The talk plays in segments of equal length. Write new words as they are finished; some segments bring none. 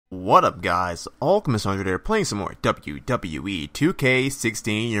What up, guys? Alchemist Hunter there, playing some more WWE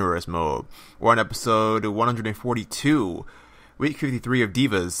 2K16 Universe Mode. We're on episode 142, week 53 of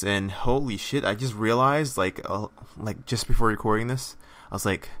Divas, and holy shit, I just realized, like just before recording this, I was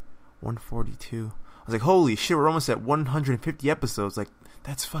like, 142. I was like, holy shit, we're almost at 150 episodes. Like,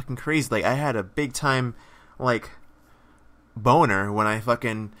 that's fucking crazy. Like, I had a big time, like, boner when I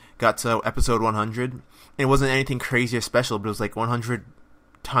fucking got to episode 100. It wasn't anything crazy or special, but it was like 100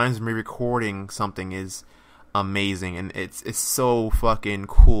 times me recording something is amazing, and it's so fucking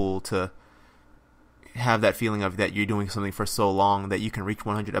cool to have that feeling of that you're doing something for so long that you can reach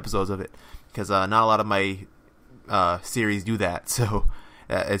 100 episodes of it, because not a lot of my series do that, so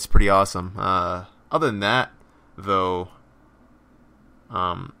it's pretty awesome. Other than that, though,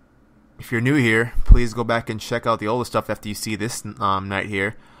 if you're new here, please go back and check out the older stuff after you see this night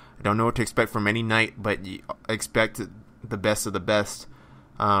here. I don't know what to expect from any night, but you expect the best of the best.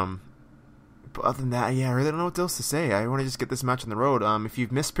 But other than that, yeah, I really don't know what else to say. I want to just get this match on the road. If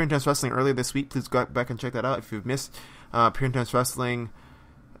you've missed Pure Intense Wrestling earlier this week, please go back and check that out. If you've missed Pure Intense Wrestling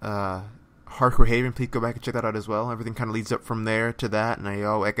Hardcore Haven, please go back and check that out as well. Everything kind of leads up from there to that, and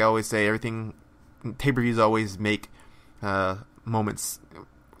like I always say, everything pay-per-views always make moments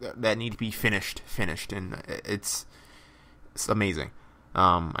that need to be finished, and it's amazing.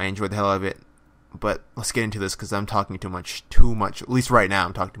 I enjoyed the hell out of it. But let's get into this because I'm talking too much. At least right now,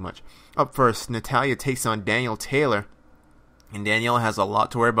 I'm talking too much. Up first, Natalya takes on Danielle Taylor. And Danielle has a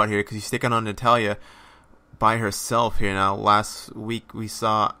lot to worry about here because he's sticking on Natalya by herself here. Now, last week we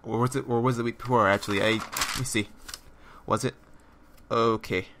saw... Or was it the week before, actually? Let me see. Was it?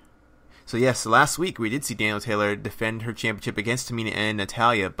 Okay. So, yes, last week we did see Danielle Taylor defend her championship against Tamina and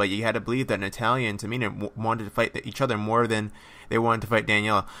Natalya. But you had to believe that Natalya and Tamina wanted to fight each other more than they wanted to fight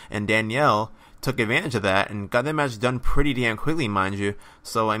Danielle. And Danielle took advantage of that and got that match done pretty damn quickly, mind you.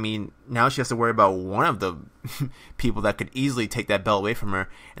 So, I mean, now she has to worry about one of the people that could easily take that belt away from her,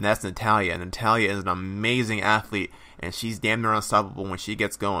 and that's Natalya. And Natalya is an amazing athlete, and she's damn near unstoppable when she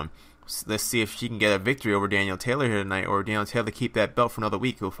gets going. So let's see if she can get a victory over Danielle Taylor here tonight, or Danielle Taylor keep that belt for another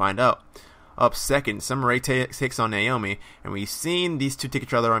week. We'll find out. Up second, Summer Rae takes on Naomi, and we've seen these two take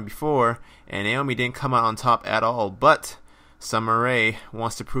each other on before, and Naomi didn't come out on top at all, but Summer Rae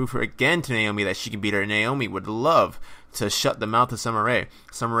wants to prove her again to Naomi that she can beat her. Naomi would love to shut the mouth of Summer Rae.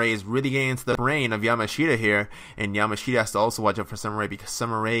 Summer Rae is really getting into the brain of Yamashita here, and Yamashita has to also watch out for Summer Rae because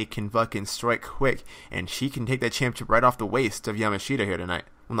Summer Rae can fucking strike quick, and she can take that championship right off the waist of Yamashita here tonight.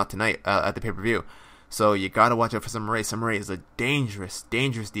 Well, not tonight, at the pay-per-view. So you gotta watch out for Summer Rae. Summer Rae is a dangerous,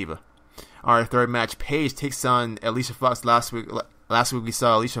 dangerous diva. Our third match, Paige takes on Alicia Fox. Last week we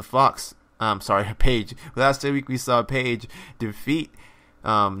saw Alicia Fox. Paige. Last week we saw Paige defeat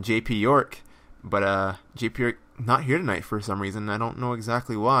JP York, but JP York not here tonight for some reason. I don't know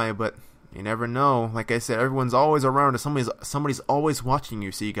exactly why, but you never know. Like I said, everyone's always around, and somebody's always watching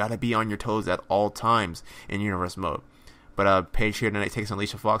you, so you gotta be on your toes at all times in Universe Mode. But Paige here tonight takes on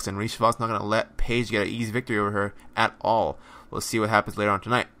Alicia Fox, and Alicia Fox not gonna let Paige get an easy victory over her at all. We'll see what happens later on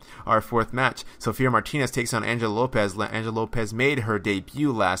tonight. Our fourth match, Sofia Martinez takes on Angela Lopez. Angela Lopez made her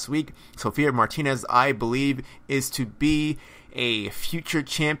debut last week. Sofia Martinez, I believe, is to be a future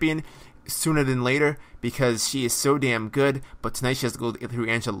champion sooner than later because she is so damn good. But tonight she has to go through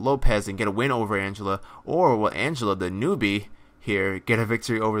Angela Lopez and get a win over Angela. Or will Angela, the newbie here, get a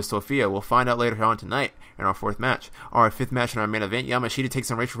victory over Sofia? We'll find out later on tonight in our fourth match. Our fifth match in our main event, Yamashita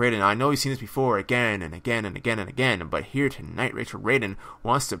takes on Rachel Raiden. I know we've seen this before again and again and again and again, but here tonight Rachel Raiden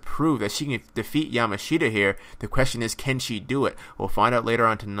wants to prove that she can defeat Yamashita here. The question is, can she do it? We'll find out later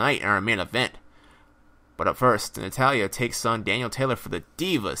on tonight in our main event. But up first, Natalya takes on Danielle Taylor for the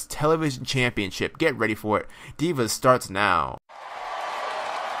Divas Television Championship. Get ready for it. Divas starts now.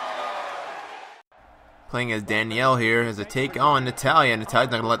 Playing as Danielle here as a take on Natalya.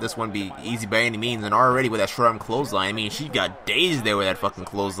 Natalya's not going to let this one be easy by any means. And already with that short arm clothesline, I mean, she got dazed there with that fucking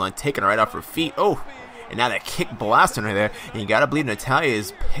clothesline, taking her right off her feet. Oh, and now that kick blasting her there. And you got to believe Natalya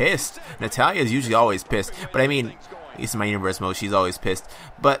is pissed. Natalya is usually always pissed. But I mean, at least in my Universe Mode, she's always pissed.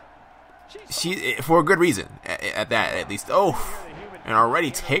 But she, for a good reason, at that at least. Oh, and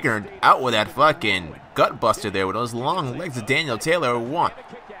already taking her out with that fucking gut buster there with those long legs of Danielle Taylor.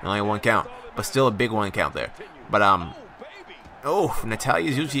 Only one count. But still a big one count there. But,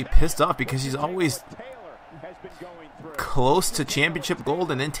 Natalya's usually pissed off because she's always close to championship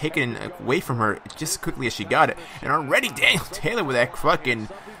gold and then taken away from her just as quickly as she got it. And already Danielle Taylor with that fucking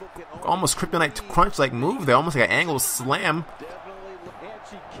almost kryptonite crunch-like move there, almost like an angle slam.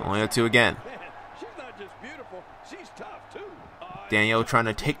 Only a two again. Danielle trying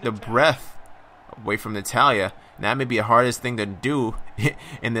to take the breath away from Natalya. And that may be the hardest thing to do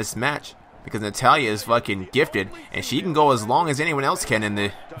in this match, because Natalya is fucking gifted, and she can go as long as anyone else can in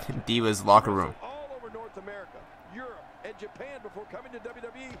the Divas locker room. All over North America, Europe, and Japan before coming to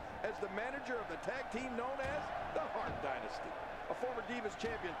WWE as the manager of the tag team known as the Hart Dynasty. A former Divas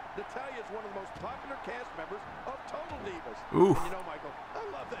champion, Natalya is one of the most popular cast members of Total Divas. Ooh. And you know, Michael,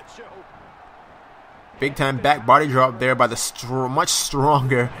 I love that show. Big time back body drop there by the much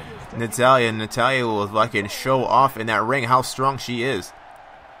stronger Natalya. Natalya will fucking show off in that ring how strong she is.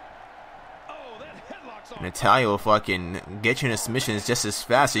 Natalya will fucking get you in a submission just as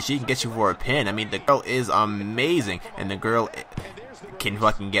fast as she can get you for a pin. I mean, the girl is amazing, and the girl can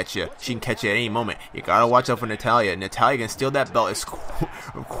fucking get you. She can catch you at any moment. You gotta watch out for Natalya. Natalya can steal that belt as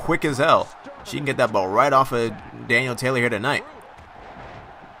quick as hell. She can get that belt right off of Daniel Taylor here tonight.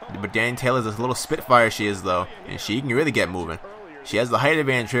 But Daniel Taylor's a little spitfire she is, though, and she can really get moving. She has the height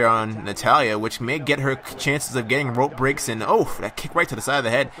advantage here on Natalya, which may get her chances of getting rope breaks, and oh, that kick right to the side of the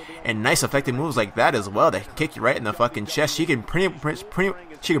head, and nice effective moves like that as well that can kick you right in the fucking chest. She can pretty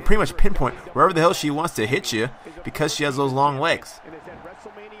much pinpoint wherever the hell she wants to hit you because she has those long legs.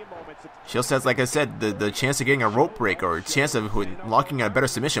 She also has, like I said, the chance of getting a rope break or a chance of locking in a better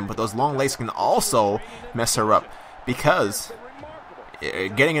submission, but those long legs can also mess her up because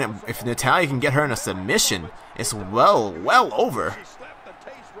if Natalya can get her in a submission, it's well over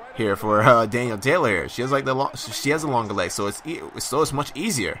here for Daniel Taylor here. She has a longer leg, so it's much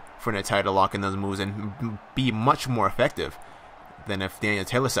easier for Natalya to lock in those moves and be much more effective than if Daniel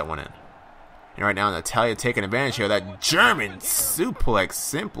Taylor set one in. And right now, Natalya taking advantage here of that German suplex,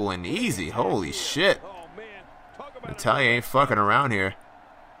 simple and easy. Holy shit! Natalya ain't fucking around here.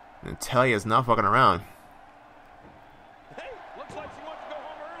 Natalya is not fucking around.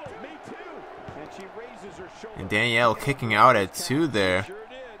 And Danielle kicking out at 2 there.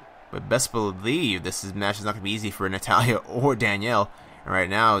 But best believe this match is not going to be easy for Natalya or Danielle. And right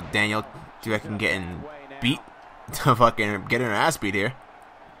now, Danielle getting beat to fucking getting her ass beat here.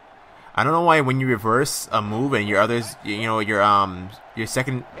 I don't know why when you reverse a move and your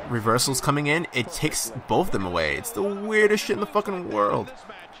second reversal's coming in, it takes both of them away. It's the weirdest shit in the fucking world.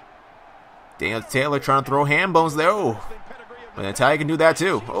 Daniel Taylor trying to throw hand bones there. Oh, but Natalya can do that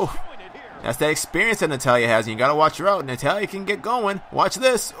too. Oh. That's that experience that Natalya has, and you gotta watch her out. Natalya can get going. Watch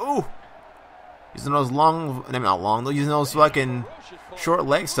this. Ooh. Using those using those fucking short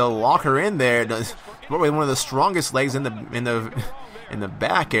legs to lock her in there. Probably one of the strongest legs in the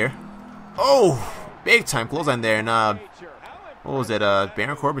back here. Oh, big time clothesline there. And what was it?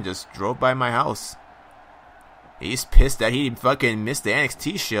 Baron Corbin just drove by my house. He's pissed that he fucking missed the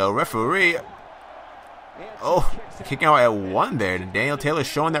NXT show. Referee. Oh, kicking out at 1 there. And Daniel Taylor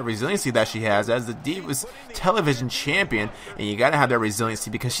showing that resiliency that she has as the Divas television champion. And you gotta have that resiliency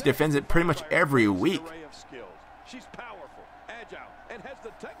because she defends it pretty much every week. She's powerful, agile, and has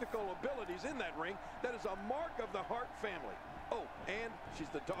the technical abilities in that ring that is a mark of the Hart family. Oh, and she's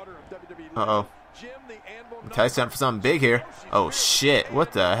the daughter of WWE. Jim the Anvil. Natalya's for something big here. Oh shit!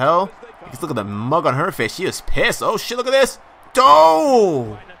 What the hell? Just look at the mug on her face. She is pissed. Oh shit! Look at this.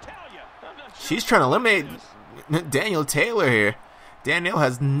 Oh! She's trying to eliminate Daniel Taylor here. Danielle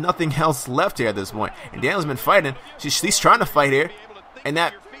has nothing else left here at this point. And Daniel's been fighting. She's trying to fight here. And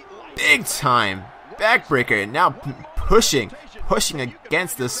that big time backbreaker. And now pushing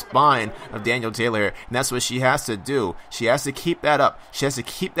against the spine of Daniel Taylor here. And that's what she has to do. She has to keep that up. She has to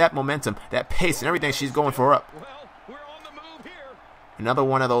keep that momentum, that pace, and everything she's going for up. Another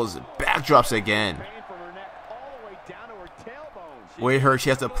one of those backdrops again. With her, she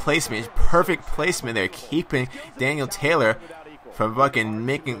has the placement, perfect placement there, keeping Daniel Taylor from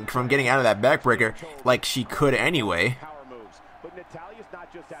getting out of that backbreaker like she could anyway.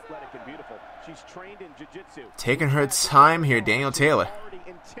 Taking her time here, Daniel Taylor.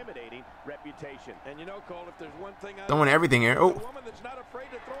 Throwing everything here. Oh,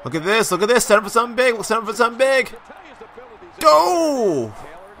 look at this! Look at this! Set up for something big! Set up for something big! Go!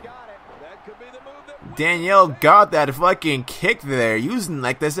 Danielle got that fucking kick there, using,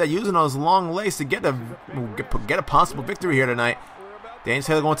 like they said, using those long legs to get a possible victory here tonight. Danielle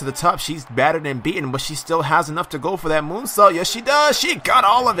Taylor going to the top. She's battered and beaten, but she still has enough to go for that moonsault. Yes, she does. She got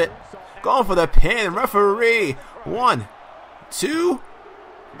all of it. Going for the pin. Referee. 1, 2.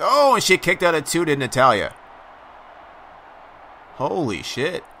 Oh, and she kicked out at 2 to Natalya. Holy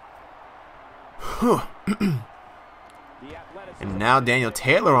shit. And now Daniel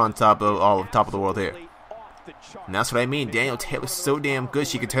Taylor on top of the world here. And that's what I mean. Daniel Taylor's so damn good,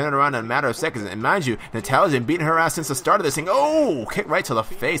 she can turn it around in a matter of seconds. And mind you, Natalya's been beating her ass since the start of this thing. Oh, kick right to the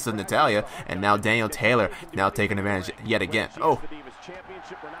face of Natalya. And now Daniel Taylor now taking advantage yet again. Oh.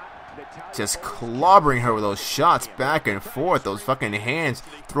 Just clobbering her with those shots back and forth. Those fucking hands.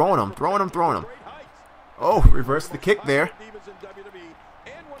 Throwing them, throwing them, throwing them. Oh, reverse the kick there.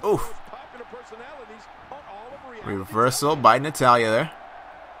 Oof. Reversal by Natalya there.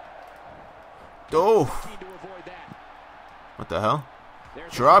 Oh. What the hell?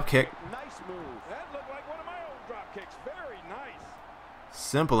 Drop kick.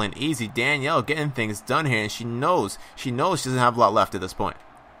 Simple and easy. Danielle getting things done here, and she knows she doesn't have a lot left at this point.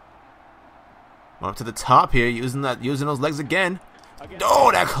 Up to the top here, using those legs again.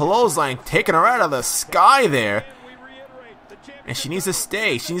 Oh, that clothesline taking her out of the sky there. And she needs to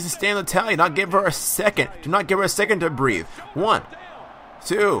stay. She needs to stay on Natalya. Not give her a second. Do not give her a second to breathe. 1,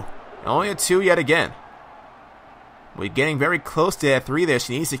 2. Only a 2 yet again. We're getting very close to that 3 there.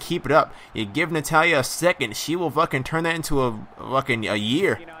 She needs to keep it up. You give Natalya a second, she will fucking turn that into a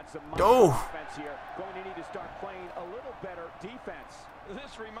year. Oh.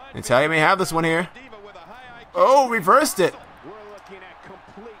 Natalya may have this one here. Oh, reversed it.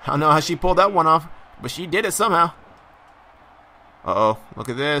 I don't know how she pulled that one off, but she did it somehow. Uh-oh, look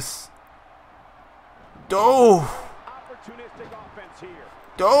at this. Oh.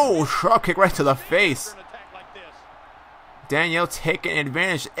 Oh, drop kick right to the face. Danielle taking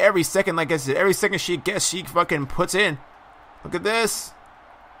advantage every second, like I said. Every second she gets, she fucking puts in. Look at this.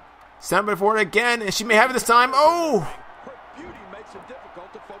 Standing for it again, and she may have it this time. Oh! Her beauty makes it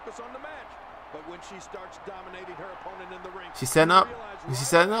difficult to focus on the match. But when she starts dominating her opponent in the ring, she's setting up. She's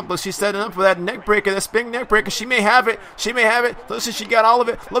setting up. Look, she's setting up for that neck breaker, that spinning neck breaker. She may have it. She may have it. Listen, she got all of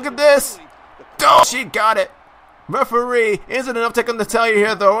it. Look at this. Oh, she got it. Referee isn't enough to come to tell you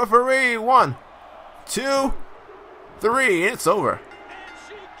here, though. Referee, 1, 2, 3, and it's over.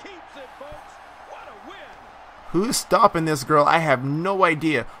 Who's stopping this girl? I have no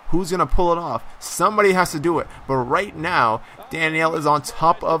idea who's going to pull it off. Somebody has to do it. But right now, Danielle is on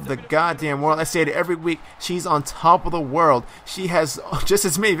top of the goddamn world. I say it every week. She's on top of the world. She has just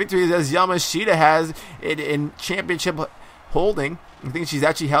as many victories as Yamashita has in championship holding. I think she's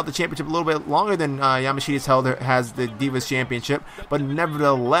actually held the championship a little bit longer than Yamashita's has the Divas Championship. But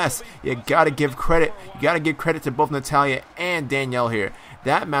nevertheless, you got to give credit. You got to give credit to both Natalya and Danielle here.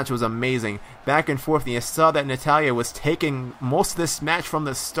 That match was amazing. Back and forth, and you saw that Natalya was taking most of this match from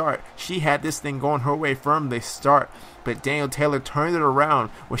the start. She had this thing going her way from the start. But Danielle Taylor turned it around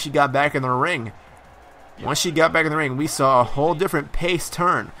when she got back in the ring. Once she got back in the ring, we saw a whole different pace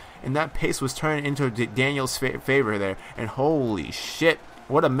turn. And that pace was turned into Danielle's favor there. And holy shit,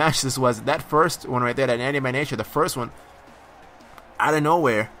 what a match this was. That first one right there, that Andy by Nature, the first one, out of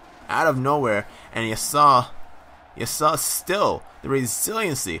nowhere. And you saw still the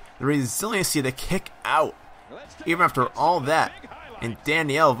resiliency to kick out. Even after all that. And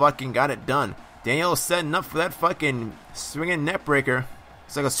Danielle fucking got it done. Danielle was setting up for that fucking swinging neck breaker.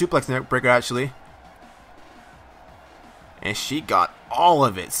 It's like a suplex neck breaker, actually. And she got all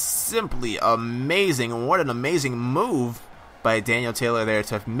of it. Simply amazing. And what an amazing move by Danielle Taylor there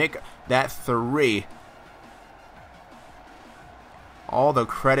to make that 3. All the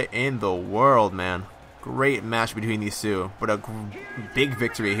credit in the world, man. Great match between these two. But a big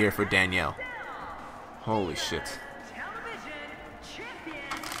victory here for Danielle. Holy shit.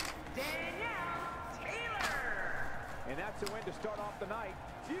 And that's the win to start off the night.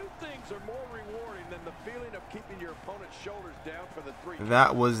 Few things are more rewarding than the feeling of keeping your opponent's shoulders down for the 3.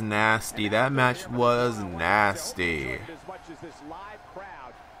 That was nasty. That match was nasty. As much as this live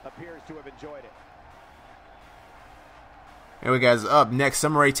crowd appears to have enjoyed it. Anyway, guys, up next,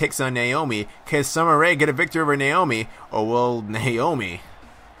 Summer Rae takes on Naomi. Can Summer Rae get a victory over Naomi, or will Naomi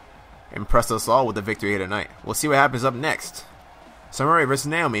impress us all with the victory here tonight? We'll see what happens up next. Summer Rae versus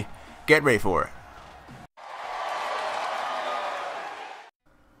Naomi. Get ready for it.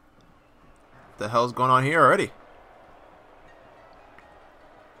 What the hell's going on here already?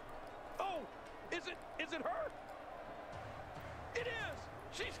 Oh, is it her? It is.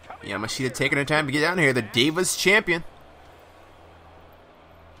 She's coming. Yamashita taking her time to get down here. The Divas champion.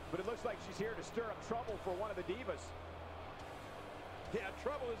 But it looks like she's here to stir up trouble for one of the Divas. Yeah,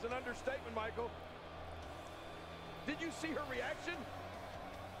 trouble is an understatement, Michael. Did you see her reaction?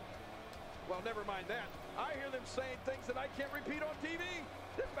 Well, never mind that. I hear them saying things that I can't repeat on TV.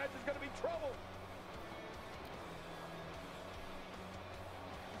 This match is going to be trouble.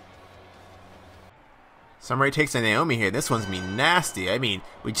 Summer Rae takes on Naomi here. This one's me nasty. I mean,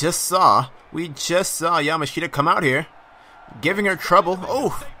 we just saw Yamashita come out here, giving her trouble.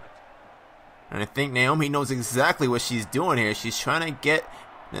 Oh! And I think Naomi knows exactly what she's doing here. She's trying to get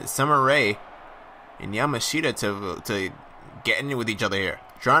Summer Rae and Yamashita to get in with each other here.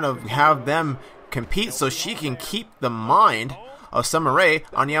 Trying to have them compete so she can keep the mind of Summer Rae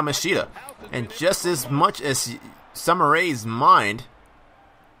on Yamashita. And just as much as Summer Rae's mind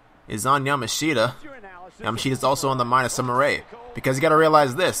is on Yamashita, Yamashita's also on the mind of Summer Rae. Because you gotta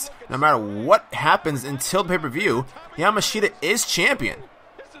realize this, no matter what happens until the pay-per-view, Yamashita is champion.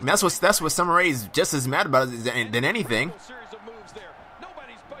 And that's what Summer Rae is just as mad about than anything.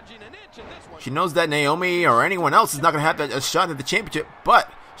 She knows that Naomi or anyone else is not gonna have a shot at the championship,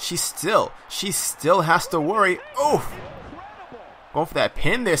 but she still has to worry. Oh, going for that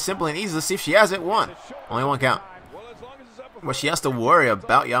pin there, simple and easy. Let's see if she has it. Only one count. But she has to worry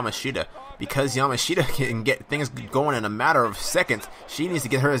about Yamashita, because Yamashita can get things going in a matter of seconds. She needs to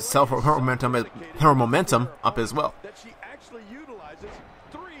get her momentum up as well. That she actually utilizes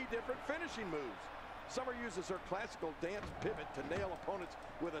 3 different finishing moves. Summer uses her classical dance pivot to nail opponents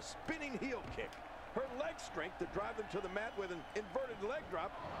with a spinning heel kick, her leg strength to drive them to the mat with an inverted leg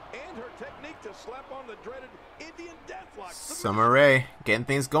drop, and her technique to slap on the dreaded Indian deathlock. Summer Rae getting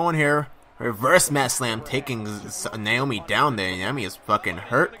things going here. Reverse mat slam, taking Naomi down there. Naomi is fucking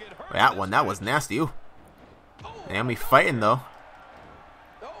hurt. That was nasty. Ooh. Naomi fighting though.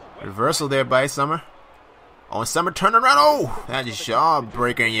 Reversal there by Summer. Oh, and Summer turned around. Oh, that is jaw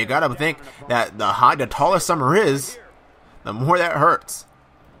breaker. And you gotta think that the taller Summer is, the more that hurts.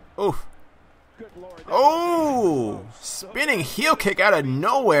 Oof. Oh, spinning heel kick out of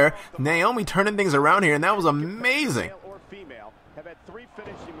nowhere. Naomi turning things around here, and that was amazing. Male or female have had 3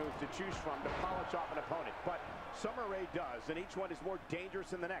 finishing moves to choose from to polish off an opponent, but Summer Rae does, and each one is more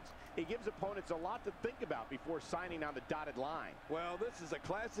dangerous than the next. It gives opponents a lot to think about before signing on the dotted line. Well, this is a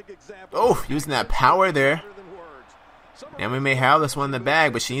classic example. Oh, using that power there. Naomi may have this one in the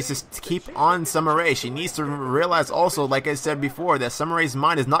bag, but she needs to keep on Summer Rae. She needs to realize also, like I said before, that Summer Rae's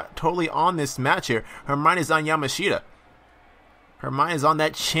mind is not totally on this match here. Her mind is on Yamashita. Her mind is on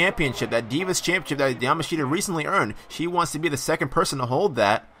that championship, that Divas championship that Yamashita recently earned. She wants to be the second person to hold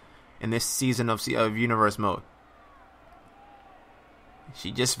that in this season of Universe Mode.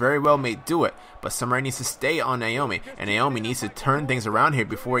 She just very well may do it, but Summer Rae needs to stay on Naomi, and Naomi needs to turn things around here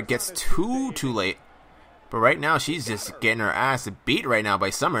before it gets too late. But right now, she's just getting her ass beat right now by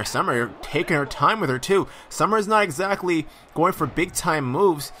Summer. Summer taking her time with her too. Summer's not exactly going for big time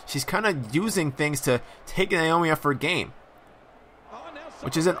moves. She's kind of using things to take Naomi off her game,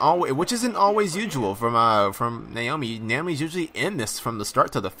 which isn't always usual from Naomi. Naomi's usually in this from the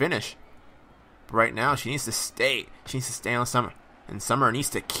start to the finish. But right now, she needs to stay. She needs to stay on Summer, and Summer needs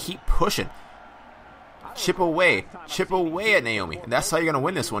to keep pushing. Chip away at Naomi, and that's how you're gonna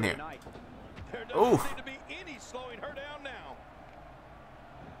win this one here. Ooh.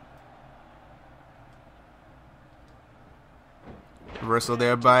 Reversal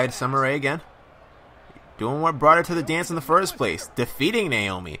there by Summer Rae again. Doing what brought her to the dance in the first place. Defeating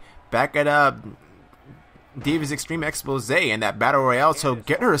Naomi. Back at Divas Extreme Expose and that Battle Royale to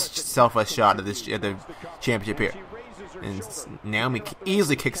get herself a shot at the championship here. And Naomi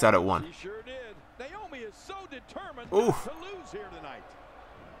easily kicks out at 1. Ooh.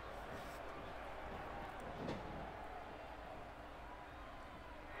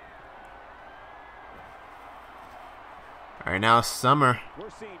 Alright, now Summer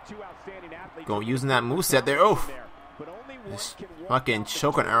using that moveset there. Oh, just fucking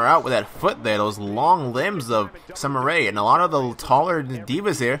choking her out with that foot there. Those long limbs of Summer Rae, and a lot of the taller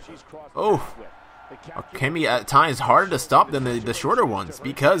divas here. Oh, can be at times harder to stop than the shorter ones,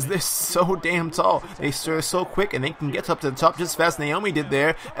 because they're so damn tall. They're so quick, and they can get up to the top just as fast. Naomi did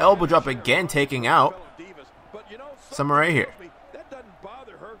there. Elbow drop again, taking out Summer Rae here.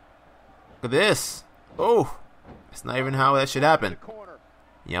 Look at this. Oh. It's not even how that should happen.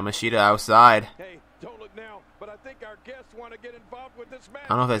 Yamashita outside. I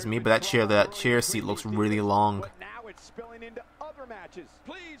don't know if that's me, but that chair seat looks really long. Now it's spilling into other matches.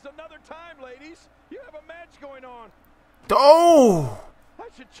 Please, another time, ladies. You have a match going on. Oh! I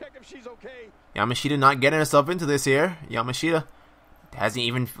should check if she's okay. Yamashita not getting herself into this here. Yamashita hasn't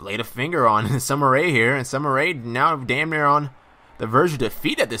even laid a finger on Summer Rae here, and Summer Rae now damn near on the verge of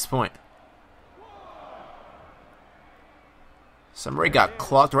defeat at this point. Summer Rae got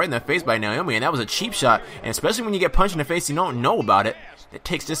clocked right in the face by Naomi, and that was a cheap shot. And especially when you get punched in the face, you don't know about it. It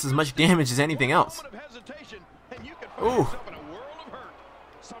takes just as much damage as anything else. Ooh.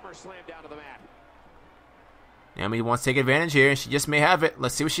 Naomi wants to take advantage here, and she just may have it.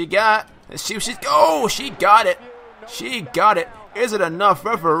 Let's see what she got. Let's see what she's... Oh, she got it. She got it. Is it enough,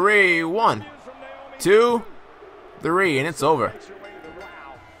 referee? 1, 2, 3, and it's over.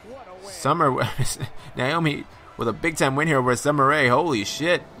 Naomi with a big time win here over Summer Rae. Holy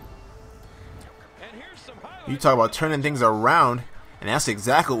shit. You talk about turning things around, and that's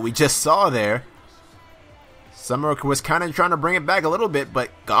exactly what we just saw there. Summer was kind of trying to bring it back a little bit,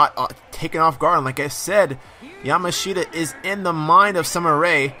 but got taken off guard. And like I said, Yamashita is in the mind of Summer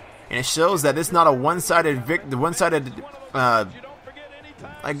Rae, and it shows that it's not a one-sided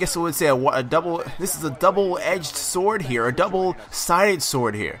I guess I would say a double. This is a double-edged sword here, a double-sided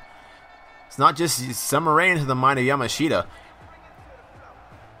sword here. It's not just Summer Rae into the mind of Yamashita.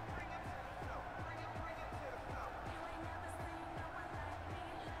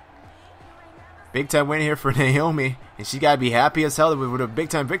 Big time win here for Naomi, and she gotta be happy as hell with a big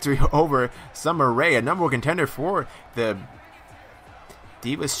time victory over Summer Rae, a number one contender for the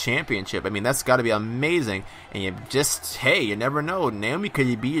Divas Championship. I mean, that's got to be amazing. And hey, you never know. Naomi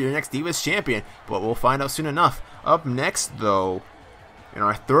could be your next Divas Champion, but we'll find out soon enough. Up next, though, in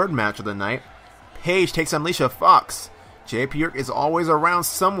our third match of the night, Paige takes on Alicia Fox. JP York is always around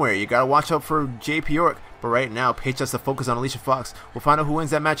somewhere. You got to watch out for JP York. But right now, Paige has to focus on Alicia Fox. We'll find out who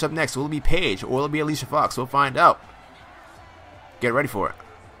wins that matchup next. Will it be Paige or will it be Alicia Fox? We'll find out. Get ready for it.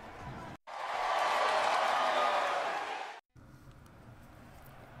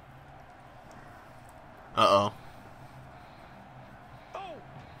 Uh-oh. Oh,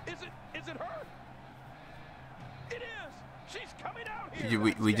 is it her? It is. She's coming out here.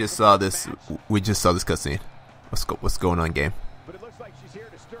 We just saw this. We just saw this cutscene. What's going on, game? But it looks like she's here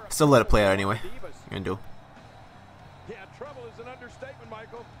to stir up. Still let it play out anyway. You're gonna do. Yeah, trouble is an understatement,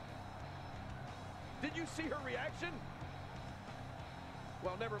 Michael. Did you see her reaction?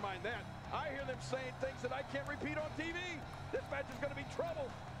 Well, never mind that. I hear them saying things that I can't repeat on TV. This match is going to be trouble.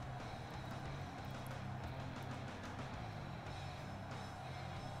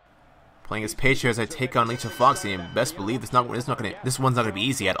 Playing as Paige here as I take on Alicia Fox, and best believe this one's not gonna be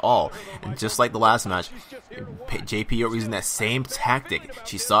easy at all. And just like the last match, JP York using that same tactic.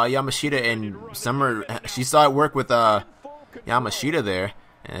 She saw Yamashita and Summer. She saw it work with Yamashita there,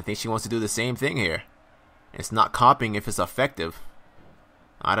 and I think she wants to do the same thing here. It's not copying if it's effective,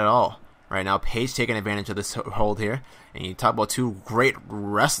 not at all. Right now, Paige taking advantage of this hold here, and you talk about two great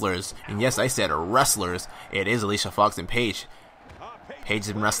wrestlers, and yes, I said wrestlers. It is Alicia Fox and Paige. Paige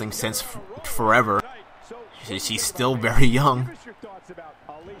has been wrestling since forever. She's still very young.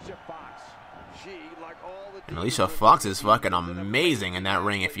 And Alicia Fox is fucking amazing in that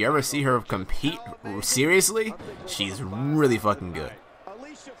ring. If you ever see her compete seriously, she's really fucking good.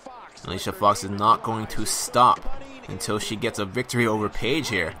 Alicia Fox is not going to stop until she gets a victory over Paige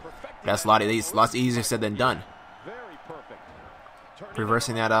here. That's lots easier said than done.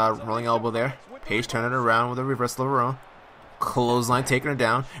 Reversing that rolling elbow there. Paige turning it around with a reversal of her own. Clothesline taking her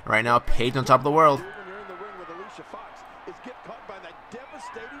down. Right now, Paige on top of the world.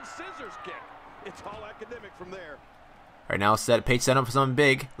 Right now, Paige set up for something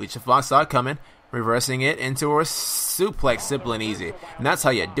big. Alicia Fox saw it coming, reversing it into her suplex, simple and easy. And that's how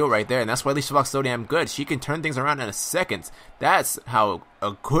you do it right there. And that's why Alicia Fox is so damn good. She can turn things around in a second. That's how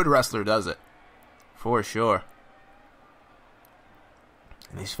a good wrestler does it, for sure.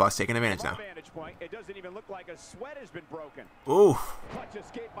 And Alicia Fox taking advantage now. It doesn't even look like a sweat has been broken. Ooh. Clutch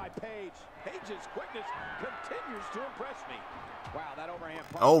escape by Paige. Paige's quickness continues to impress me. Wow, that overhand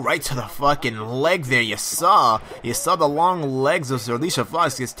punch. Oh, right to the fucking leg there. You saw the long legs of Alicia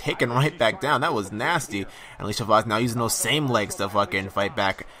Fox gets taken right back down. That was nasty. And Alicia Fox now using those same legs to fucking fight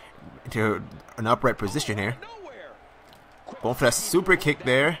back to an upright position here. Going for that super kick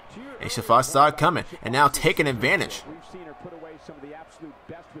there. Alicia Fox saw it coming and now taking advantage. We've seen her put away some of the absolute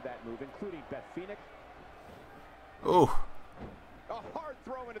best with that move, including Beth Phoenix. Ooh. A hard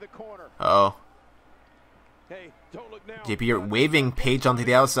throw into the corner. Uh-oh. Hey, don't look now. JP, you're waving Paige onto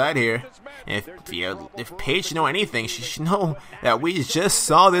the outside here. And if Paige should know anything, she should know that we just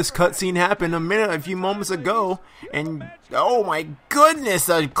saw this cutscene happen a few moments ago. And, oh my goodness,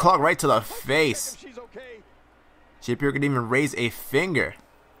 a clock right to the face. JP couldn't even raise a finger.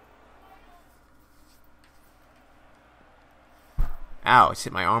 Ow, I just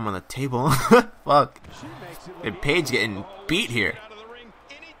hit my arm on the table. Fuck. And Paige getting beat here.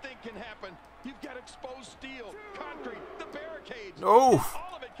 Oh.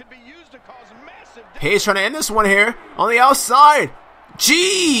 Paige trying to end this one here on the outside.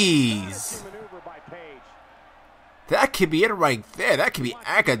 Jeez. That could be it right there. That could be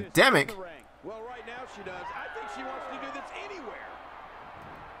academic. Well, right now she does. I think she wants to do this anywhere.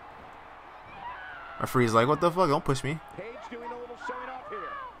 Referee's like, what the fuck? Don't push me. Paige doing a little showing off here.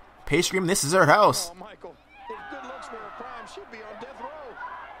 Paige screaming, this is her house. Oh, Michael, if good looks were a crime, she'd be on death row.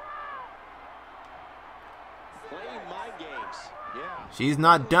 Playing mind games. Yeah. She's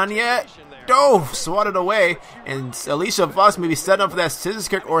not done yet. Oh, swatted away. And Alicia Fox may be setting up for that scissors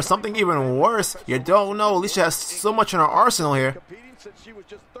kick or something even worse. You don't know. Alicia has so much in her arsenal here.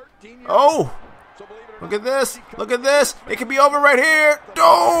 Oh. Look at this. Look at this. It could be over right here.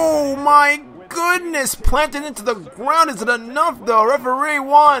 Oh, my goodness. Planted into the ground. Is it enough, though? Referee,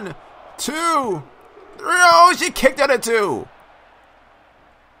 1, 2, 3. Oh, she kicked out at 2.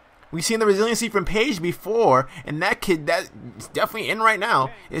 We've seen the resiliency from Paige before, and that kid, that's definitely in right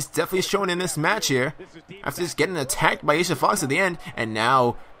now. It's definitely shown in this match here. After just getting attacked by Alicia Fox at the end, and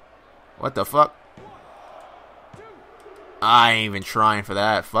now, what the fuck? I ain't even trying for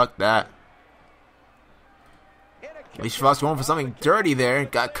that. Fuck that. Alicia Fox going for something dirty there.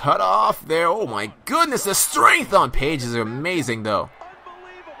 Got cut off there. Oh my goodness, the strength on Paige is amazing, though.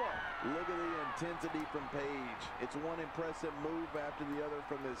 Look at the intensity from Paige. It's one impressive move after the other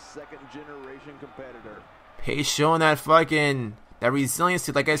from this second-generation competitor. Paige showing that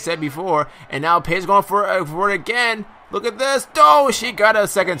resiliency, like I said before, and now Paige going for it again. Look at this. Oh, she got it a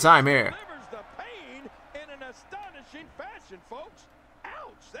second time here. The pain in an astonishing fashion, folks.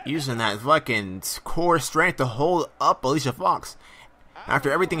 Ouch! Using that fucking core strength to hold up Alicia Fox.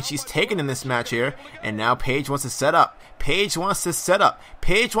 After everything she's taken in this match here, and now Paige wants to set up. Paige wants to set up.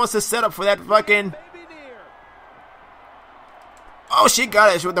 Paige wants to set up for that fucking... Oh, she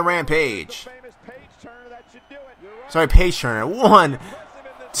got it with the rampage. Sorry, Paige Turner. 1,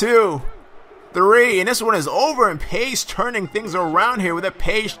 2, 3. And this one is over, and Paige turning things around here with a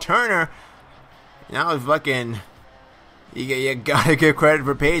Paige Turner. Now fucking... You gotta give credit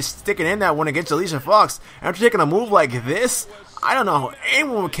for Paige sticking in that one against Alicia Fox. After taking a move like this, I don't know how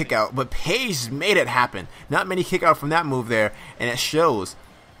anyone would kick out, but Paige made it happen. Not many kick out from that move there, and it shows.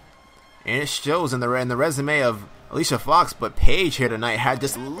 And it shows in the resume of Alicia Fox, but Paige here tonight had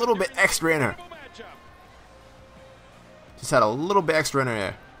just a little bit extra in her. Just had a little bit extra in her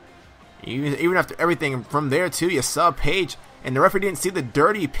there. Even after everything from there too, you saw Paige, and the referee didn't see the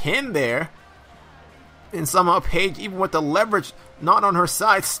dirty pin there. And somehow Paige, even with the leverage not on her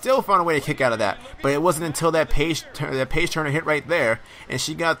side, still found a way to kick out of that. But it wasn't until that Paige Turner hit right there, and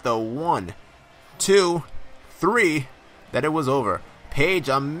she got the 1, 2, 3, that it was over. Paige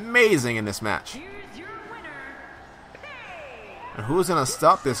amazing in this match. And who's gonna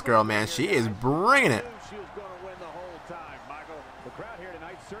stop this girl, man? She is bringing it. She was going to win the whole time, Michael. The crowd here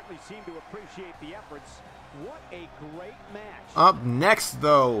tonight certainly seemed to appreciate the efforts. What a great match. Up next,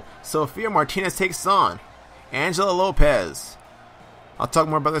 though, Sophia Martinez takes on Angela Lopez. I'll talk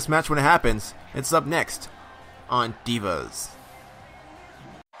more about this match when it happens. It's up next on Divas.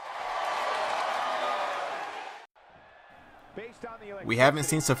 We haven't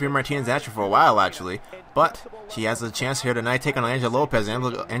seen Sophia Martinez action for a while, actually, but she has a chance here tonight to take on Angela Lopez.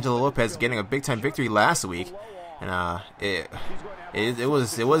 Angela Lopez getting a big-time victory last week, and it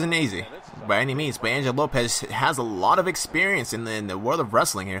wasn't easy by any means. But Angela Lopez has a lot of experience in the world of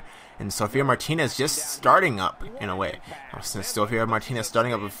wrestling here, and Sophia Martinez just starting up in a way. Since Sophia Martinez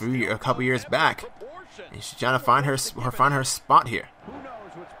starting up a couple years back, and she's trying to find her spot here.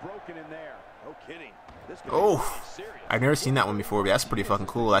 Oh. I've never seen that one before, but that's pretty fucking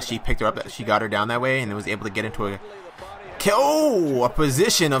cool. That she picked her up, that she got her down that way, and was able to get into a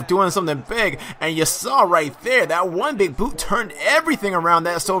position of doing something big. And you saw right there that one big boot turned everything around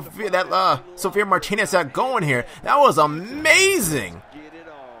that Sophia Martinez had going here. That was amazing.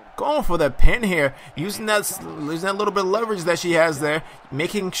 Going for the pin here, using that little bit of leverage that she has there,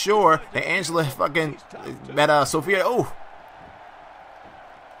 making sure that Sophia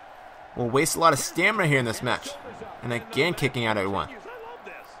will waste a lot of stamina here in this match. And again, kicking out at 1.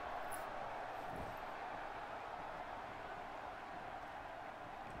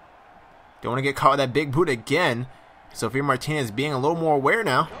 Don't want to get caught with that big boot again. Sophia Martinez being a little more aware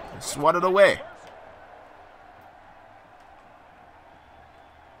now. Swatted away.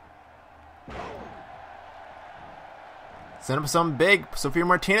 Set up something big. Sophia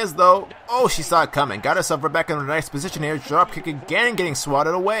Martinez, though. Oh, she saw it coming. Got herself right back in a nice position here. Drop kick again, getting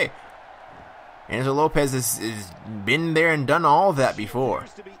swatted away. Angela Lopez has been there and done all of that before.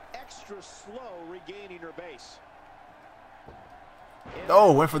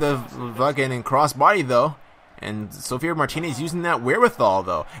 Oh, went for the fucking crossbody though. And Sophia Martinez using that wherewithal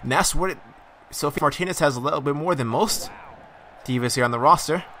though. And that's what Sophia Martinez has a little bit more than most divas here on the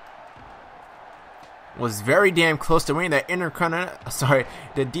roster. Was very damn close to winning that the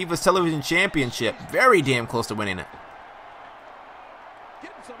Divas Television Championship. Very damn close to winning it.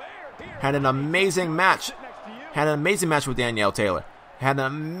 Had an amazing match. Had an amazing match with Danielle Taylor. Had an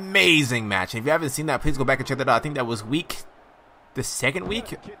amazing match. And if you haven't seen that, please go back and check that out. I think that was the second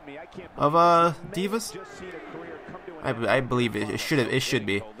week of Divas. I believe it should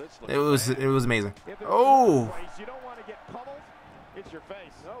be. It was amazing. Oh.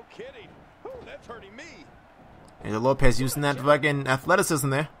 And Lopez using that fucking athleticism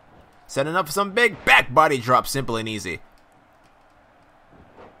there. Setting up for some big back body drop, simple and easy.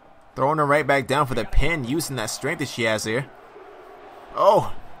 Throwing her right back down for the pin, using that strength that she has here.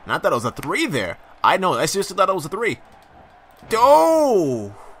 Oh, and I thought it was a 3 there. I know, I seriously thought it was a 3.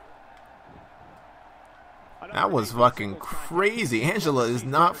 Oh! That was fucking crazy. Angela is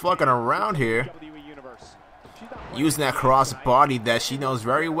not fucking around here. Using that cross body that she knows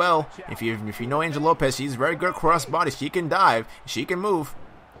very well. If you know Angela Lopez, she's very good cross body. She can dive. She can move.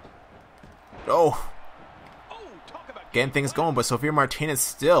 Oh. Getting things going, but Sofia Martinez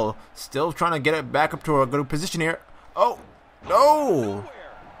still trying to get it back up to a good position here. Oh. No.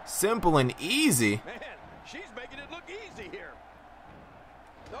 Simple and easy. She's making it look easy here.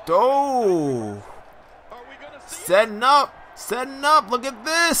 Oh. Setting up. Look at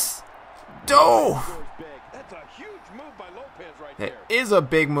this. Oh. That's a huge move by Lopez right there. there. It is a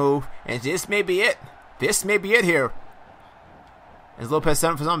big move, and this may be it. This may be it here. As Lopez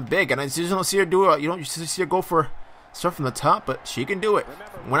setting for something big, and I just don't see her do it. You don't see her go for stuff from the top, but she can do it.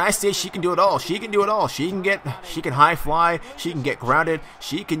 When I say she can do it all, she can do it all. She can high fly. She can get grounded.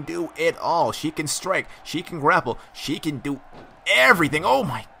 She can do it all. She can strike. She can grapple. She can do everything. Oh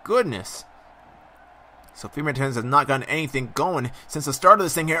my goodness. Sofia Martinez has not gotten anything going since the start of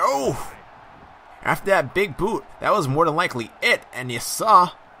this thing here. Oh! After that big boot, that was more than likely it. And you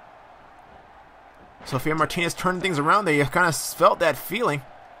saw Sofia Martinez turning things around there. You kind of felt that feeling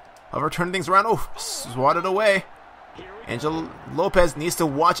of her turning things around. Oh, swatted away. Angela Lopez needs to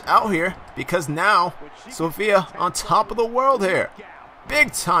watch out here because now Sofia on top of the world here.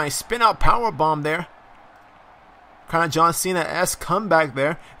 Big time spin out power bomb there. Kind of John Cena-esque comeback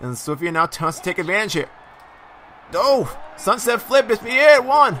there. And Sofia now wants to take advantage here. Oh, sunset flip. It's me here.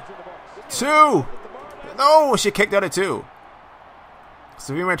 1, 2. No, she kicked out at 2.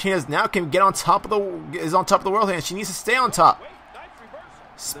 Sofia Martinez now can get on top of the world here, and she needs to stay on top.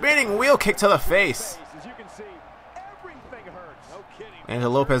 Spinning wheel kick to the face. Angela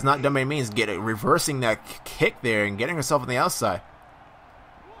Lopez not done by any means reversing that kick there and getting herself on the outside.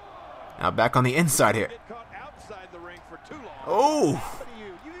 Now back on the inside here. Oh.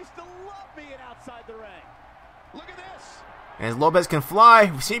 And Lopez can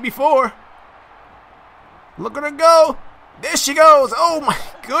fly. We've seen it before. Look at her go. There she goes. Oh my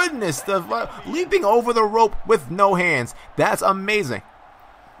goodness. Leaping over the rope with no hands. That's amazing.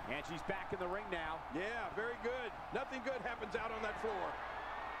 And she's back in the ring now. Yeah, very good. Nothing good happens out on that floor.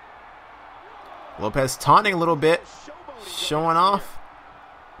 Lopez taunting a little bit. Showing off.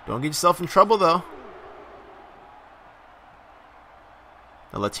 Don't get yourself in trouble though.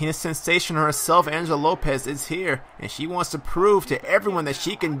 The Latina sensation herself, Angela Lopez, is here, and she wants to prove to everyone that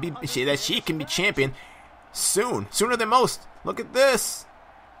she can be champion soon, sooner than most. Look at this.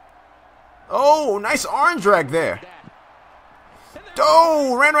 Oh, nice arm drag there.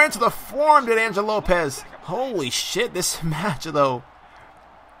 Oh, ran right into the forearm, did Angela Lopez. Holy shit, this match though.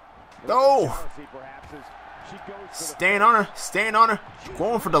 Oh, staying on her,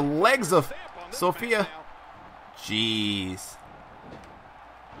 going for the legs of Sofia. Jeez.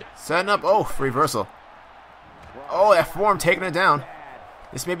 Setting up, oh, reversal. Oh, that forearm taking her down.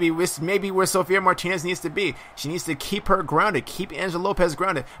 This may be where Sofia Martinez needs to be. She needs to keep her grounded, keep Angela Lopez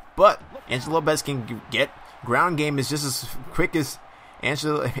grounded. But Angela Lopez can get ground game is just as quick as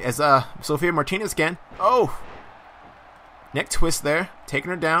Sofia Martinez can. Oh, neck twist there, taking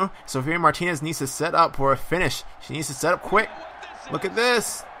her down. Sofia Martinez needs to set up for a finish. She needs to set up quick. Look at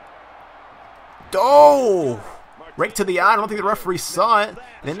this. Oh. Right to the eye. I don't think the referee saw it. And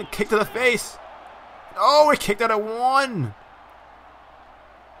then the kick to the face. Oh, it kicked out at 1.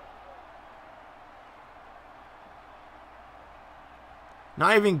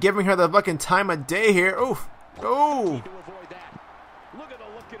 Not even giving her the fucking time of day here. Oof. Oh.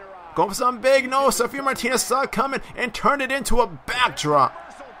 Going for something big. No, Sofia Martinez saw it coming and turned it into a backdrop.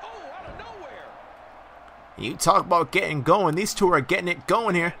 You talk about getting going. These two are getting it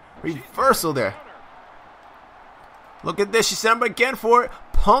going here. Reversal there. Look at this. She set up again for it.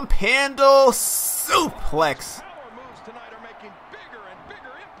 Pump handle suplex.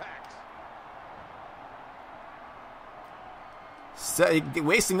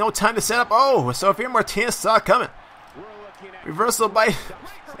 Wasting no time to set up. Oh, Sofia Martinez saw it coming. Reversal by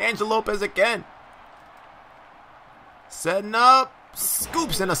Angela Lopez again. Setting up.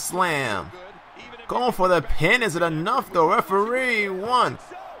 Scoops and a slam. Going for the pin. Is it enough though? Referee. 1,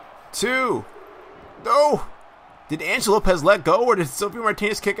 2. No. Did Angela Lopez let go, or did Sofia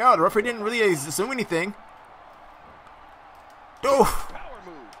Martinez kick out? The referee didn't really assume anything. Oh. Power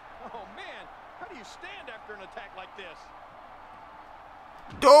move. Oh man, how do you stand after an attack like this?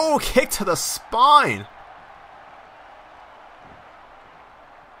 Oh, kick to the spine.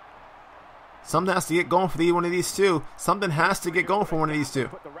 Something has to get going for one of these two. Something has to get going for one of these two.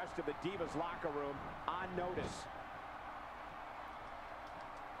 Put the rest of the Divas locker room on notice.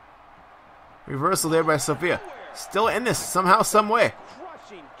 Reversal there by Sophia. Still in this somehow, some way.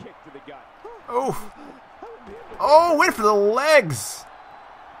 Crushing kick to the gut. Oh. Oh, wait for the legs.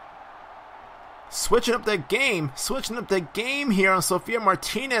 Switching up the game. Switching up the game here on Sophia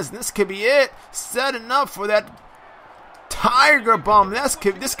Martinez. And this could be it. Setting up for that Tiger Bomb. This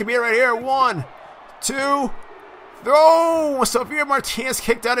could be it right here. 1, 2. Oh, Sophia Martinez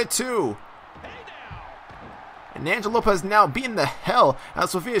kicked out at 2. And Angela Lopez now beating the hell out of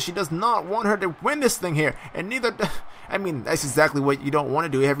Sophia. She does not want her to win this thing here. And neither... I mean, that's exactly what you don't want to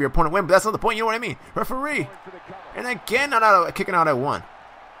do. You have your opponent win, but that's not the point. You know what I mean? Referee. And again, kicking out at 1.